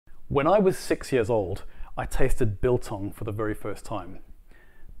When I was 6 years old, I tasted biltong for the very first time.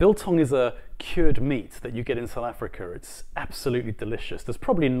 Biltong is a cured meat that you get in South Africa. It's absolutely delicious. There's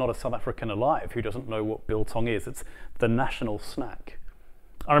probably not a South African alive who doesn't know what biltong is. It's the national snack.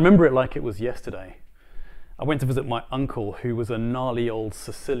 I remember it like it was yesterday. I went to visit my uncle, who was a gnarly old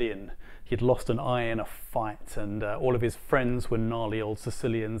Sicilian. He'd lost an eye in a fight, and all of his friends were gnarly old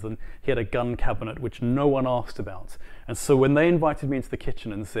Sicilians, and he had a gun cabinet which no one asked about. And so when they invited me into the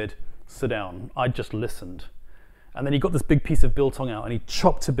kitchen and said, "Sit down," I just listened. And then he got this big piece of biltong out and he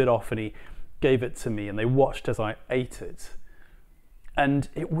chopped a bit off and he gave it to me, and they watched as I ate it. And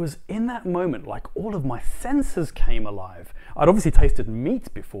it was in that moment like all of my senses came alive. I'd obviously tasted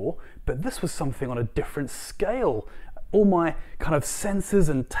meat before, but this was something on a different scale. All my kind of senses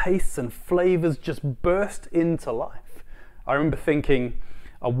and tastes and flavors just burst into life. I remember thinking,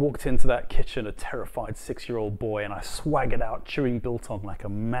 I walked into that kitchen a terrified 6-year-old boy, and I swaggered out chewing biltong like a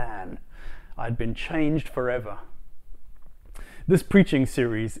man. I'd been changed forever. This preaching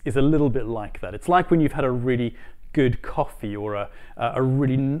series is a little bit like that. It's like when you've had a really good coffee or a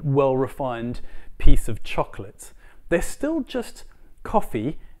really well-refined piece of chocolate. They're still just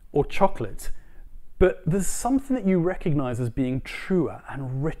coffee or chocolate, but there's something that you recognize as being truer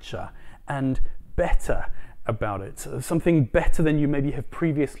and richer and better about it, something better than you maybe have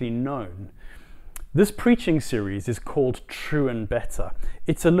previously known. This preaching series is called True and Better.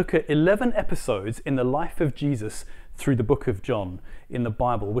 It's a look at 11 episodes in the life of Jesus through the book of John in the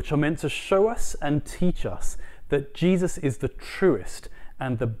Bible, which are meant to show us and teach us that Jesus is the truest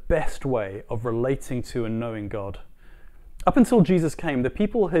and the best way of relating to and knowing God. Up until Jesus came, the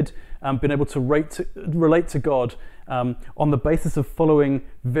people had been able to relate to God on the basis of following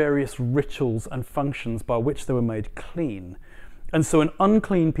various rituals and functions by which they were made clean. And so an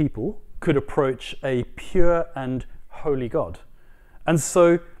unclean people could approach a pure and holy God. And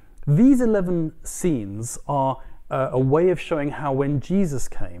so these 11 scenes are a way of showing how when Jesus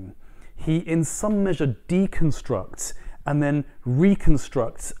came, he in some measure deconstructs and then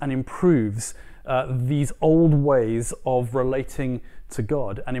reconstructs and improves these old ways of relating to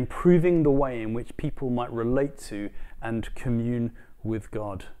God and improving the way in which people might relate to and commune with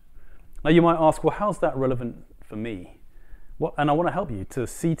God. Now you might ask, well, how's that relevant for me? Well, and I want to help you to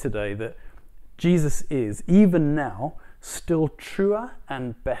see today that Jesus is, even now, still truer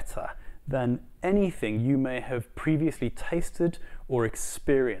and better than anything you may have previously tasted or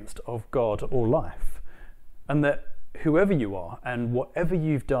experienced of God or life. And that whoever you are and whatever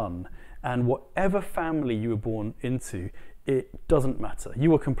you've done and whatever family you were born into, it doesn't matter.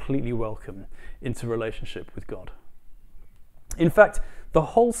 You are completely welcome into relationship with God. In fact, the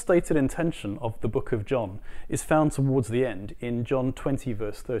whole stated intention of the book of John is found towards the end in John 20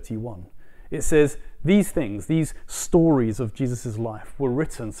 verse 31. It says, these things, these stories of Jesus' life were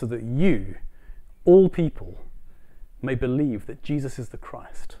written so that you, all people, may believe that Jesus is the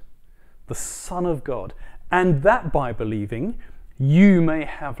Christ, the Son of God, and that by believing, you may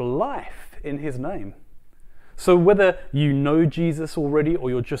have life in his name. So whether you know Jesus already or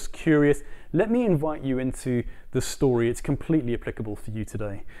you're just curious, let me invite you into the story. It's completely applicable for you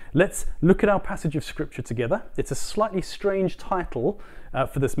today. Let's look at our passage of scripture together. It's a slightly strange title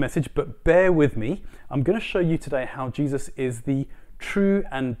for this message, but bear with me. I'm going to show you today how Jesus is the true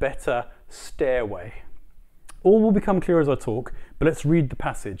and better stairway. All will become clear as I talk, but let's read the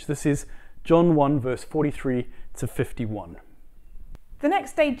passage. This is John 1 verse 43 to 51. The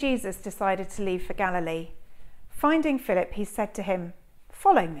next day Jesus decided to leave for Galilee. Finding Philip, he said to him,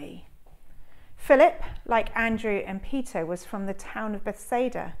 "Follow me." Philip, like Andrew and Peter, was from the town of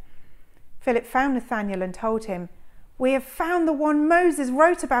Bethsaida. Philip found Nathanael and told him, "We have found the one Moses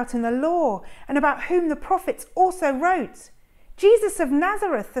wrote about in the law, and about whom the prophets also wrote, Jesus of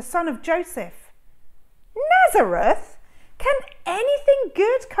Nazareth, the son of Joseph." "Nazareth? Can anything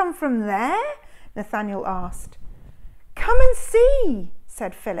good come from there?" Nathanael asked. "Come and see,"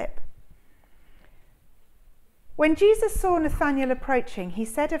 said Philip. When Jesus saw Nathanael approaching, he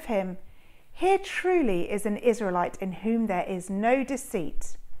said of him, "Here truly is an Israelite in whom there is no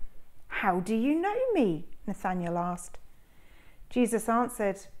deceit." "How do you know me?" Nathanael asked. Jesus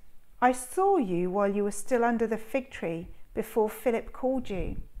answered, "I saw you while you were still under the fig tree before Philip called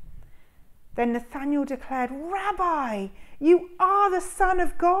you." Then Nathanael declared, "Rabbi, you are the Son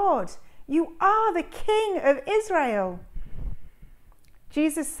of God. You are the King of Israel."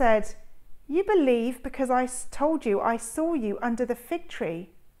 Jesus said, "You believe because I told you I saw you under the fig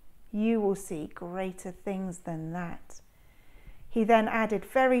tree. You will see greater things than that." He then added,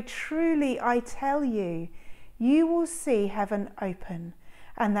 "Very truly I tell you, you will see heaven open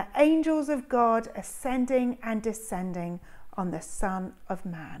and the angels of God ascending and descending on the Son of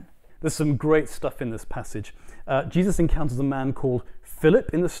Man." There's some great stuff in this passage. Jesus encounters a man called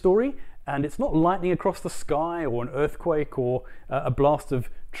Philip in the story, and it's not lightning across the sky or an earthquake or a blast of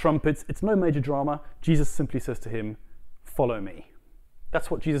trumpets. It's no major drama. Jesus simply says to him, "Follow me." That's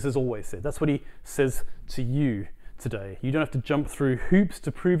what Jesus has always said. That's what he says to you today. You don't have to jump through hoops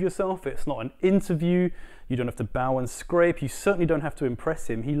to prove yourself. It's not an interview. You don't have to bow and scrape. You certainly don't have to impress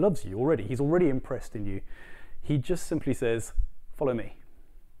him. He loves you already. He's already impressed in you. He just simply says, "Follow me."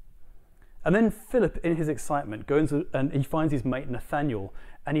 And then Philip, in his excitement, goes and he finds his mate Nathanael,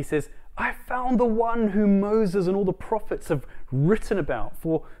 and he says, "I found the one whom Moses and all the prophets have written about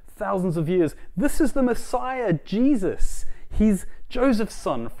for thousands of years. This is the Messiah, Jesus. He's Joseph's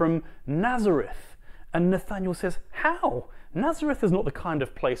son from Nazareth." And Nathanael says, "How? Nazareth is not the kind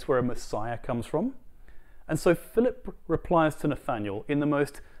of place where a Messiah comes from." And so Philip replies to Nathanael in the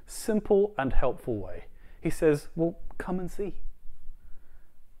most simple and helpful way. He says, "Well, come and see."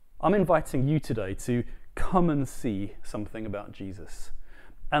 I'm inviting you today to come and see something about Jesus.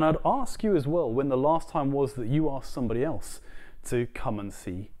 And I'd ask you as well when the last time was that you asked somebody else to come and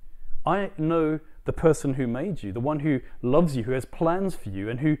see. I know the person who made you, the one who loves you, who has plans for you,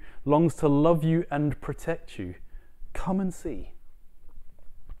 and who longs to love you and protect you. Come and see.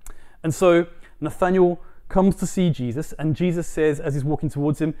 And so Nathanael comes to see Jesus, and Jesus says, as he's walking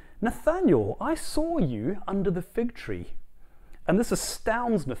towards him, "Nathanael, I saw you under the fig tree." And this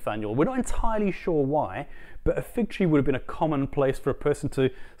astounds Nathanael. We're not entirely sure why, but a fig tree would have been a common place for a person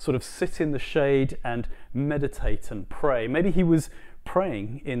to sort of sit in the shade and meditate and pray. Maybe he was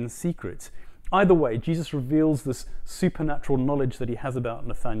praying in secret. Either way, Jesus reveals this supernatural knowledge that he has about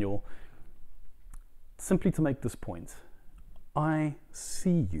Nathanael simply to make this point. I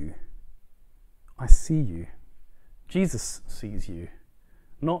see you. I see you. Jesus sees you.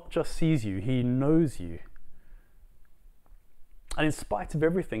 Not just sees you, he knows you. And in spite of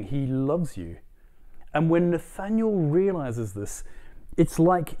everything, he loves you. And when Nathanael realizes this, it's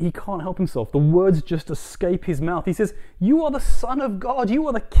like he can't help himself. The words just escape his mouth. He says, "You are the Son of God. You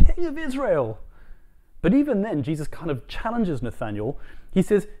are the King of Israel." But even then, Jesus kind of challenges Nathanael. He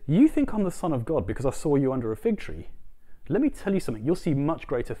says, "You think I'm the Son of God because I saw you under a fig tree? Let me tell you something. You'll see much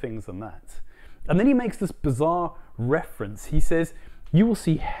greater things than that." And then he makes this bizarre reference. He says, "You will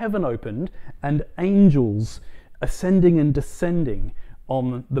see heaven opened and angels ascending and descending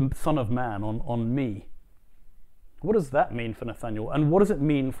on the Son of Man, on me." What does that mean for Nathanael, and what does it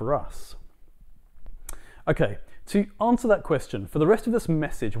mean for us? Okay, to answer that question, for the rest of this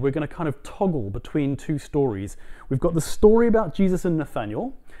message, we're going to kind of toggle between two stories. We've got the story about Jesus and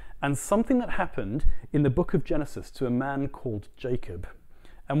Nathanael, and something that happened in the book of Genesis to a man called Jacob.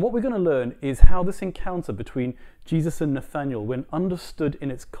 And what we're going to learn is how this encounter between Jesus and Nathanael, when understood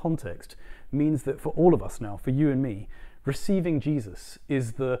in its context, means that for all of us now, for you and me, receiving Jesus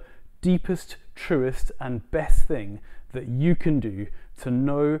is the deepest, truest, and best thing that you can do to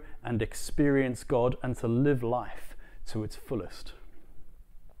know and experience God and to live life to its fullest.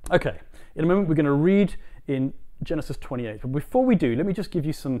 Okay, in a moment we're going to read in Genesis 28, but before we do, let me just give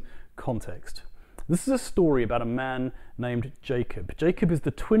you some context. This is a story about a man named Jacob. Jacob is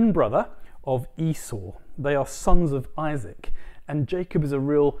the twin brother of Esau. They are sons of Isaac, and Jacob is a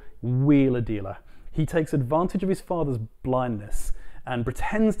real wheeler dealer. He takes advantage of his father's blindness and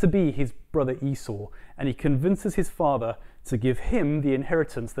pretends to be his brother Esau, and he convinces his father to give him the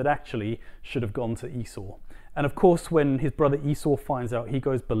inheritance that actually should have gone to Esau. And of course, when his brother Esau finds out, he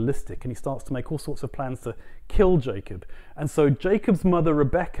goes ballistic and he starts to make all sorts of plans to kill Jacob. And so Jacob's mother,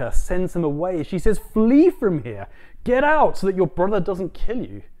 Rebecca, sends him away. She says, "Flee from here, get out so that your brother doesn't kill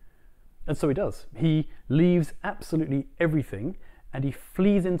you." And so he does. He leaves absolutely everything and he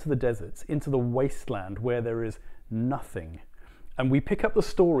flees into the desert, into the wasteland where there is nothing. And we pick up the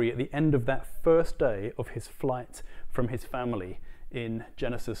story at the end of that first day of his flight from his family in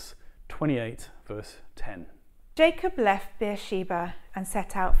Genesis 28, verse 10. Jacob left Beersheba and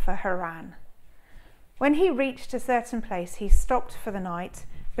set out for Haran. When he reached a certain place, he stopped for the night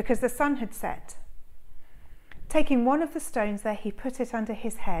because the sun had set. Taking one of the stones there, he put it under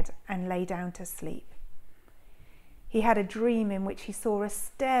his head and lay down to sleep. He had a dream in which he saw a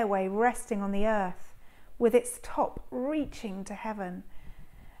stairway resting on the earth, with its top reaching to heaven,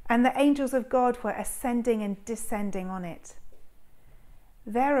 and the angels of God were ascending and descending on it.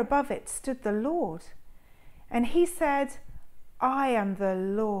 There above it stood the Lord, and he said, "I am the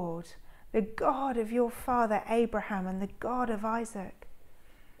Lord, the God of your father Abraham and the God of Isaac.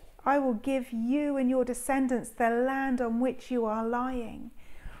 I will give you and your descendants the land on which you are lying.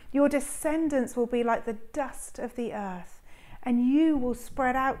 Your descendants will be like the dust of the earth, and you will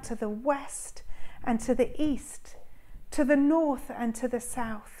spread out to the west and to the east, to the north and to the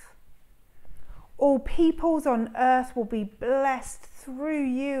south. All peoples on earth will be blessed through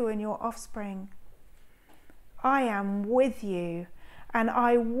you and your offspring. I am with you, and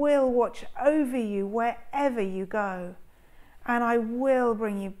I will watch over you wherever you go, and I will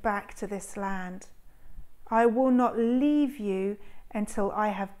bring you back to this land. I will not leave you until I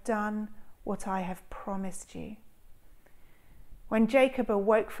have done what I have promised you." When Jacob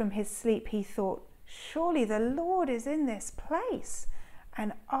awoke from his sleep, he thought, "Surely the Lord is in this place,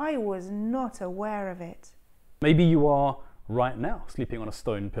 and I was not aware of it." Maybe you are right now sleeping on a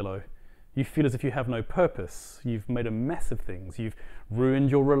stone pillow. You feel as if you have no purpose. You've made a mess of things. You've ruined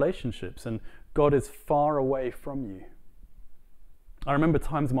your relationships, and God is far away from you. I remember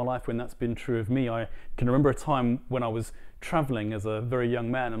times in my life when that's been true of me. I can remember a time when I was travelling as a very young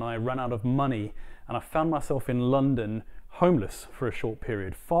man and I ran out of money, and I found myself in London homeless for a short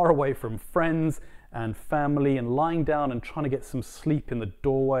period, far away from friends and family, and lying down and trying to get some sleep in the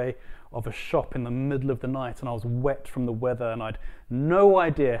doorway of a shop in the middle of the night, and I was wet from the weather, and I'd no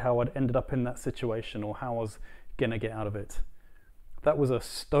idea how I'd ended up in that situation or how I was going to get out of it. That was a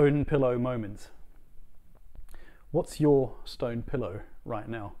stone pillow moment. What's your stone pillow right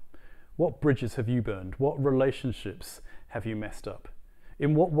now? What bridges have you burned? What relationships have you messed up?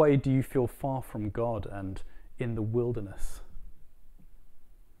 In what way do you feel far from God and in the wilderness?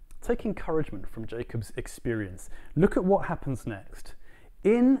 Take encouragement from Jacob's experience. Look at what happens next.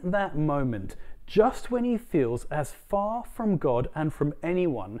 In that moment, just when he feels as far from God and from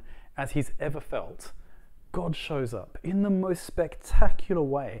anyone as he's ever felt, God shows up in the most spectacular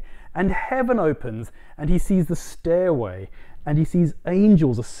way, and heaven opens, and he sees the stairway, and he sees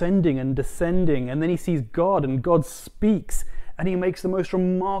angels ascending and descending, and then he sees God, and God speaks, and he makes the most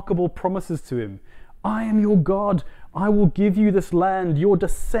remarkable promises to him. "I am your God. I will give you this land. Your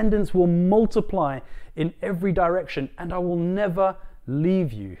descendants will multiply in every direction, and I will never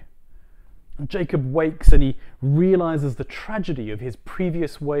leave you." And Jacob wakes and he realizes the tragedy of his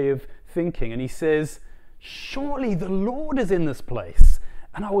previous way of thinking, and he says, "Surely the Lord is in this place,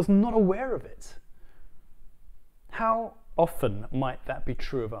 and I was not aware of it." How often might that be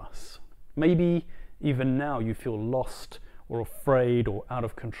true of us? Maybe even now you feel lost or afraid or out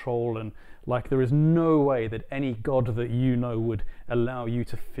of control, and like there is no way that any God that you know would allow you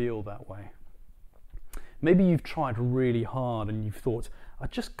to feel that way. Maybe you've tried really hard and you've thought, "I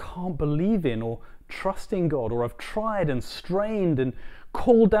just can't believe in or trust in God," or "I've tried and strained and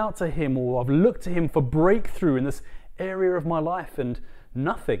called out to him," or "I've looked to him for breakthrough in this area of my life and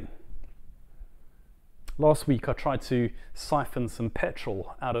nothing." Last week I tried to siphon some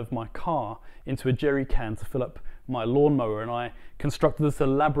petrol out of my car into a jerry can to fill up my lawnmower, and I constructed this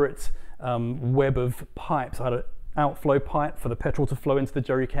elaborate web of pipes. I had an outflow pipe for the petrol to flow into the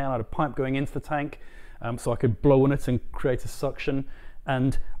jerry can. I had a pipe going into the tank so I could blow on it and create a suction,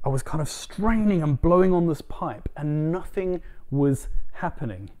 and I was kind of straining and blowing on this pipe, and nothing was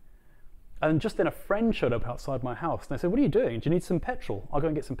happening. And just then a friend showed up outside my house, and they said, "What are you doing? Do you need some petrol? I'll go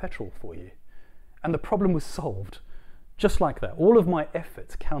and get some petrol for you." And the problem was solved. Just like that. All of my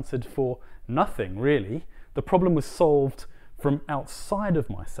efforts counted for nothing, really. The problem was solved from outside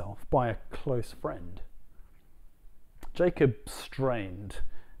of myself by a close friend. Jacob strained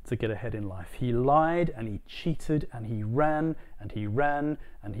to get ahead in life. He lied and he cheated and he ran and he ran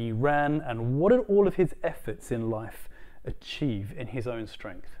and he ran. And what did all of his efforts in life achieve in his own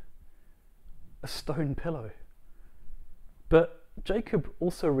strength? A stone pillow. But Jacob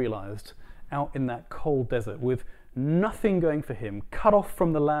also realized, out in that cold desert with nothing going for him, cut off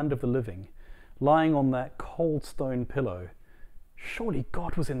from the land of the living, lying on that cold stone pillow, surely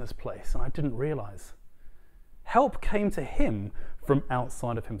God was in this place and I didn't realize. Help came to him from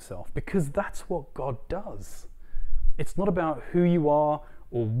outside of himself, because that's what God does. It's not about who you are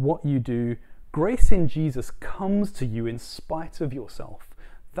or what you do. Grace in Jesus comes to you in spite of yourself.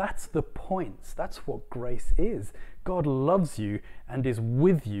 That's the point. That's what grace is. God loves you and is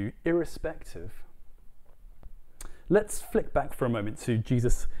with you irrespective. Let's flick back for a moment to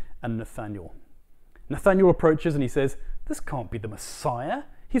Jesus and Nathanael. Nathanael approaches and he says, "This can't be the Messiah.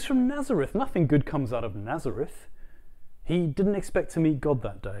 He's from Nazareth. Nothing good comes out of Nazareth." He didn't expect to meet God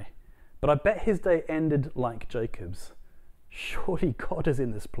that day, but I bet his day ended like Jacob's. Surely God is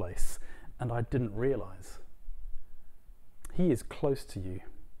in this place, and I didn't realize. He is close to you.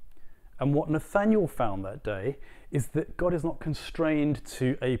 And what Nathanael found that day is that God is not constrained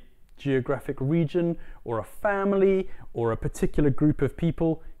to a geographic region or a family or a particular group of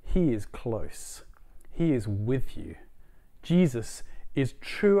people. He is close. He is with you. Jesus is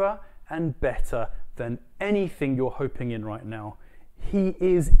truer and better than anything you're hoping in right now. He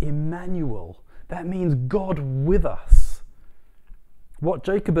is Emmanuel. That means God with us. What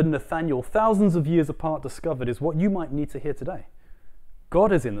Jacob and Nathanael, thousands of years apart, discovered is what you might need to hear today.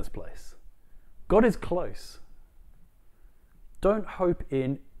 God is in this place. God is close. Don't hope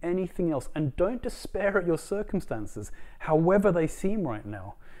in anything else, and don't despair at your circumstances, however they seem right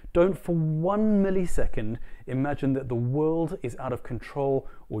now. Don't for 1 millisecond imagine that the world is out of control,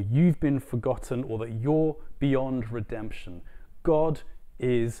 or you've been forgotten, or that you're beyond redemption. God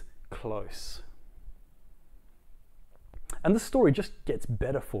is close. And the story just gets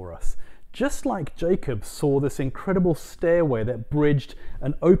better for us. Just like Jacob saw this incredible stairway that bridged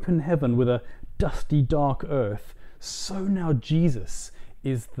an open heaven with a dusty, dark earth, so now Jesus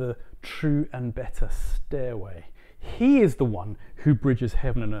is the true and better stairway. He is the one who bridges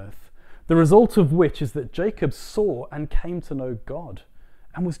heaven and earth, the result of which is that Jacob saw and came to know God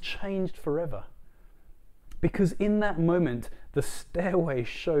and was changed forever. Because in that moment, the stairway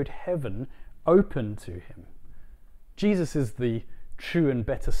showed heaven open to him. Jesus is the true and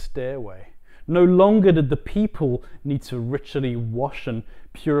better stairway. No longer did the people need to ritually wash and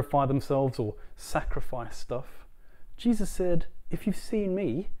purify themselves or sacrifice stuff. Jesus said, if you've seen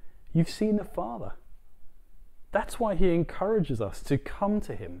me, you've seen the Father. That's why he encourages us to come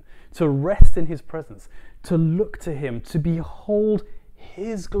to him, to rest in his presence, to look to him, to behold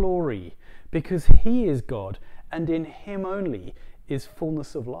his glory, because he is God, and in him only is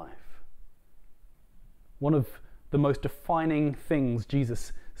fullness of life. One of the most defining things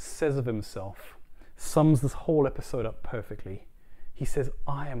Jesus says of himself sums this whole episode up perfectly. He says,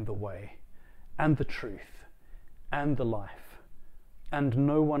 I am the way and the truth and the life, and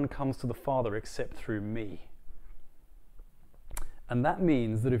no one comes to the Father except through me. And that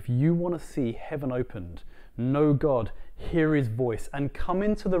means that if you want to see heaven opened, know God, hear his voice, and come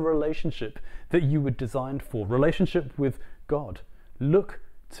into the relationship that you were designed for, relationship with God, look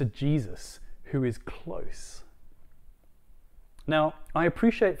to Jesus, who is close. Now, I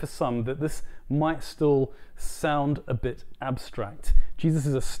appreciate for some that this might still sound a bit abstract. Jesus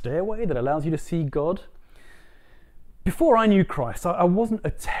is a stairway that allows you to see God. Before I knew Christ, I wasn't a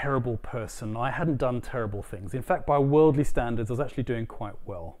terrible person. I hadn't done terrible things. In fact, by worldly standards, I was actually doing quite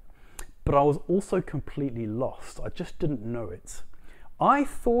well. But I was also completely lost. I just didn't know it. I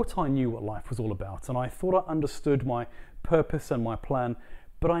thought I knew what life was all about, and I thought I understood my purpose and my plan,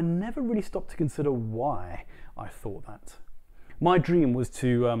 but I never really stopped to consider why I thought that. My dream was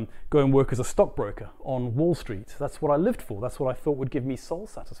to go and work as a stockbroker on Wall Street. That's what I lived for. That's what I thought would give me soul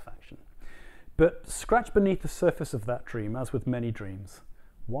satisfaction. But scratch beneath the surface of that dream, as with many dreams,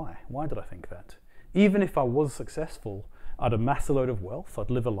 why? Why did I think that? Even if I was successful, I'd amass a load of wealth, I'd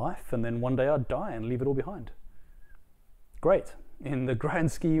live a life, and then one day I'd die and leave it all behind. Great. In the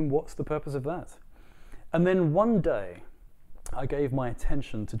grand scheme, what's the purpose of that? And then one day, I gave my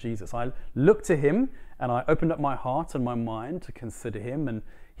attention to Jesus. I looked to him, and I opened up my heart and my mind to consider him, and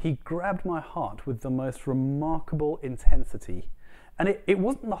he grabbed my heart with the most remarkable intensity. And it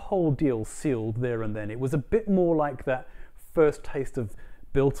wasn't the whole deal sealed there and then. It was a bit more like that first taste of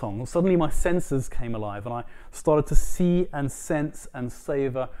biltong. Suddenly my senses came alive, and I started to see and sense and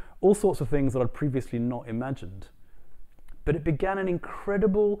savor all sorts of things that I'd previously not imagined. But it began an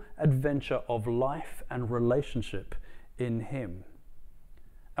incredible adventure of life and relationship in him.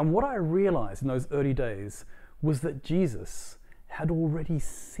 And what I realized in those early days was that Jesus had already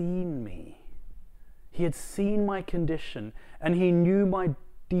seen me. He had seen my condition, and he knew my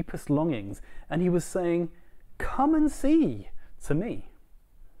deepest longings, and he was saying, come and see to me.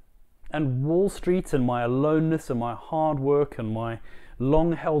 And Wall Street and my aloneness and my hard work and my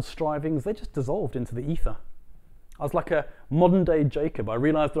long-held strivings, they just dissolved into the ether. I was like a modern-day Jacob. I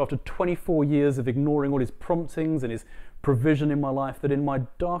realized that after 24 years of ignoring all his promptings and his provision in my life, that in my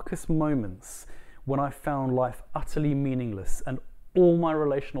darkest moments, when I found life utterly meaningless and all my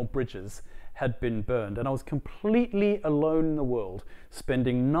relational bridges had been burned, and I was completely alone in the world,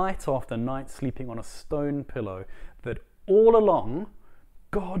 spending night after night sleeping on a stone pillow, that all along,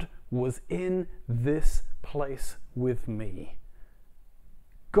 God was in this place with me.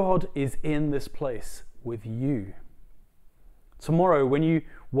 God is in this place with you. Tomorrow, when you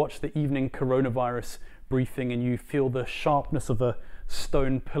watch the evening coronavirus briefing and you feel the sharpness of a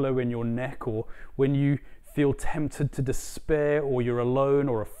stone pillow in your neck, or when you feel tempted to despair, or you're alone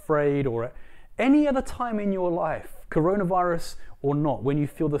or afraid, or at any other time in your life, coronavirus or not, when you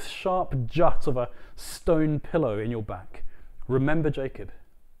feel the sharp jut of a stone pillow in your back, remember Jacob.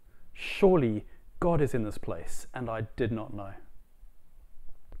 Surely God is in this place, and I did not know.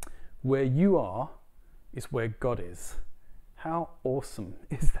 Where you are is where God is. How awesome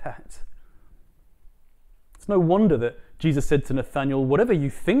is that? It's no wonder that Jesus said to Nathanael, whatever you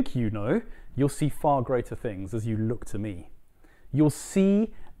think you know, you'll see far greater things as you look to me. You'll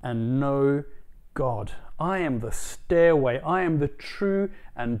see and know God. I am the stairway. I am the true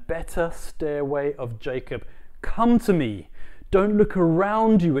and better stairway of Jacob. Come to me. Don't look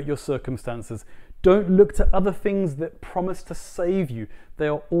around you at your circumstances. Don't look to other things that promise to save you. They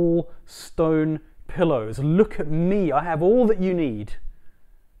are all stone pillows. Look at me. I have all that you need.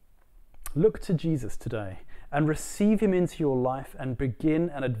 Look to Jesus today and receive him into your life and begin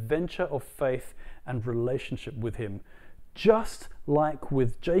an adventure of faith and relationship with him. Just like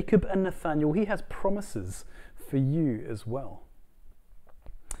with Jacob and Nathanael, he has promises for you as well.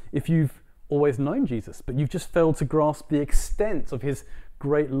 If you've always known Jesus, but you've just failed to grasp the extent of his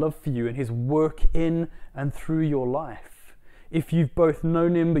great love for you and his work in and through your life, if you've both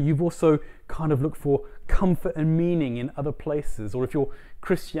known him, but you've also kind of looked for comfort and meaning in other places, or if your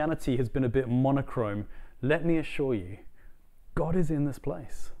Christianity has been a bit monochrome, let me assure you, God is in this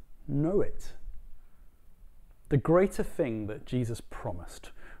place. Know it. The greater thing that Jesus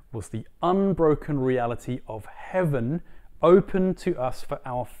promised was the unbroken reality of heaven open to us for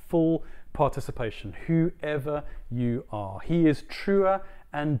our full participation, whoever you are. He is truer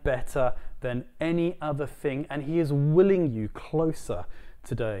and better than any other thing, and he is willing you closer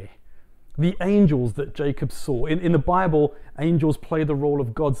today. The angels that Jacob saw, in the Bible, angels play the role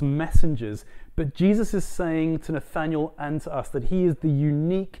of God's messengers, but Jesus is saying to Nathanael and to us that he is the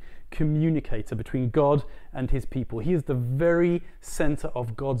unique communicator between God and his people. He is the very center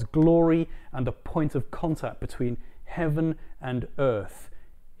of God's glory and the point of contact between heaven and earth.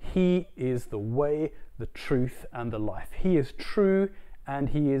 He is the way, the truth, and the life. He is true and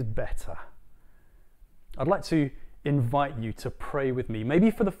he is better. I'd like to invite you to pray with me, maybe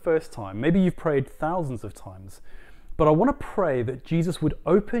for the first time. Maybe you've prayed thousands of times, but I want to pray that Jesus would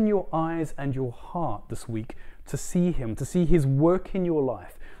open your eyes and your heart this week to see him, to see his work in your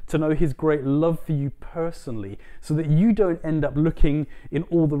life, to know his great love for you personally, so that you don't end up looking in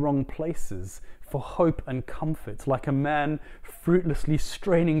all the wrong places for hope and comfort, like a man fruitlessly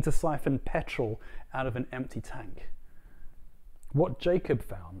straining to siphon petrol out of an empty tank. What Jacob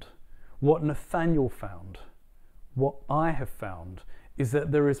found, what Nathanael found, what I have found is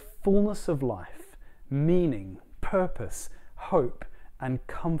that there is fullness of life, meaning, purpose, hope, and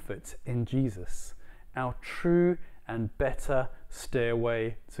comfort in Jesus, our true and better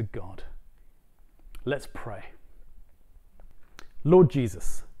stairway to God. Let's pray. Lord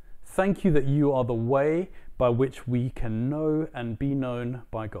Jesus, thank you that you are the way by which we can know and be known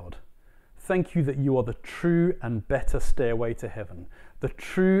by God. Thank you that you are the true and better stairway to heaven, the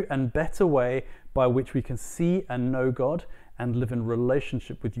true and better way by which we can see and know God and live in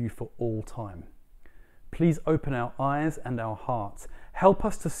relationship with you for all time. Please open our eyes and our hearts. Help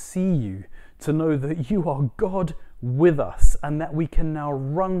us to see you, to know that you are God with us and that we can now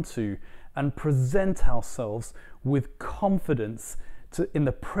run to and present ourselves with confidence in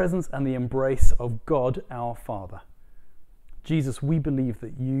the presence and the embrace of God our Father. Jesus, we believe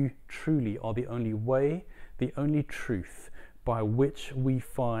that you truly are the only way, the only truth by which we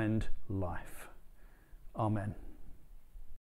find life. Amen.